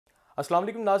अस्सलाम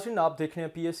वालेकुम नाज़रीन, आप देख रहे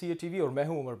हैं PSCA TV और मैं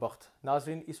हूं उमर बख्त।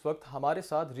 नाज़रीन, इस वक्त हमारे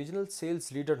साथ regional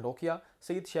sales leader Nokia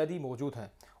Syed शादी मौजूद हैं।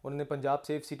 उन्होंने पंजाब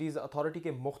सेफ सिटीज़ अथॉरिटी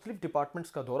के मुख्तलिफ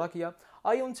डिपार्टमेंट्स का दौरा किया।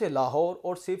 आइए उनसे लाहौर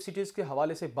और सेफ सिटीज़ के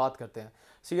हवाले से बात करते हैं।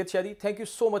 सैयद शादी, thank you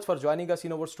so much for joining us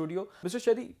in our studio. Mister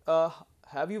शादी,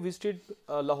 have you visited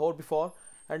Lahore before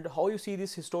and how you see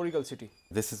this historical city?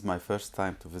 This is my first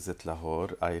time to visit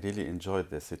Lahore. I really enjoyed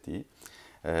the city.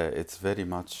 It's very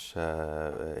much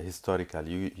historical.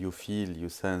 You feel, you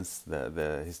sense the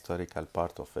historical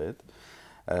part of it.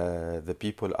 The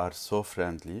people are so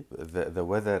friendly. The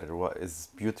weather is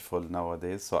beautiful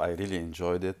nowadays, so I really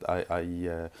enjoyed it.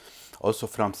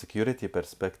 Also from security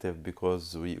perspective,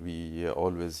 because we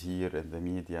always hear in the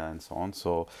media and so on.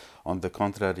 So on the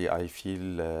contrary, I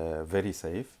feel very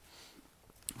safe.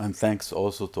 And thanks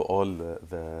also to all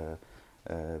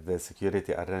the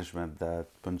security arrangement that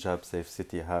Punjab Safe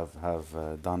City have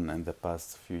done in the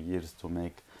past few years to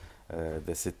make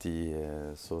the city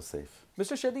so safe.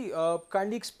 Mr. Shadi,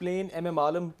 kindly explain MM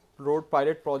Alam Road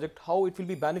pilot project, how it will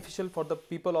be beneficial for the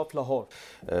people of Lahore.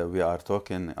 We are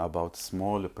talking about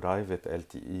small private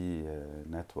LTE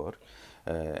network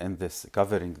in this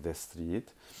covering the street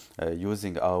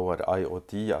using our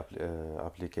IoT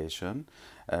application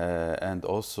and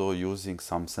also using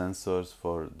some sensors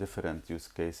for different use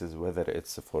cases, whether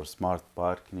it's for smart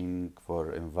parking,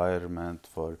 for environment,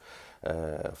 for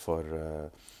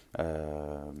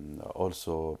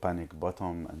also panic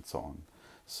button and so on.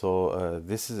 So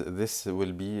this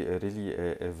will be really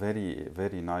a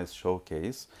very nice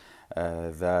showcase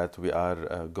that we are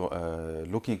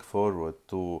looking forward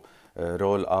to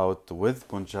roll out with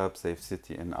Punjab Safe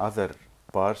City in other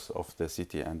parts of the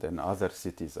city and in other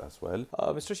cities as well.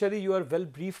 Mr. Shadi, you are well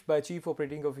briefed by Chief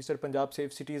Operating Officer Punjab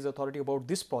Safe Cities Authority about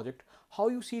this project. How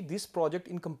you see this project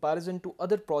in comparison to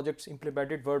other projects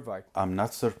implemented worldwide? I'm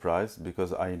not surprised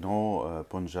because I know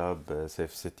Punjab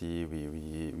Safe City.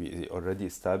 We already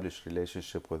established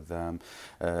relationship with them.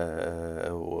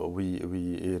 We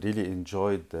really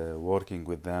enjoyed working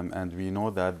with them, and we know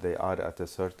that they are at a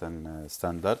certain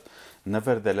standard.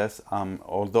 Nevertheless,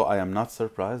 although I am not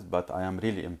surprised, but I am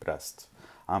really impressed.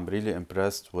 I'm really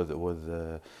impressed with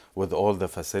all the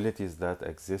facilities that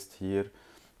exist here,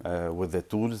 with the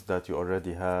tools that you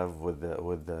already have, with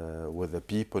the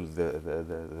people,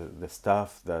 the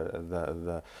staff,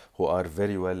 who are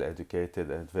very well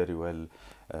educated and very well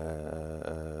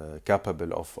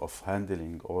capable of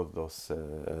handling all those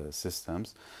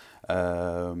systems.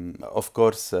 Of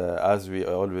course, as we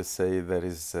always say, there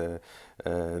is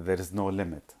no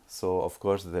limit. So of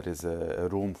course there is a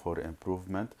room for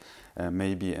improvement,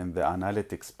 maybe in the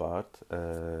analytics part,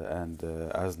 and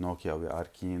as Nokia we are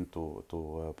keen to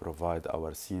provide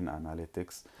our scene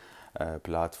analytics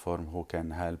platform who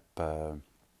can help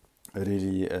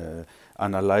really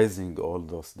analyzing all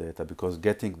those data, because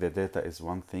getting the data is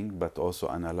one thing, but also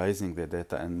analyzing the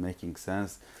data and making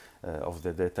sense of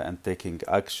the data and taking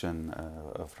action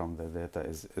from the data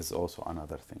is also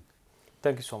another thing.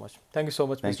 Thank you so much. Thank you so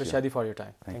much, Mr. Shadi, for your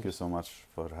time. Thank you so much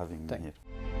for having me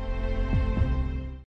here.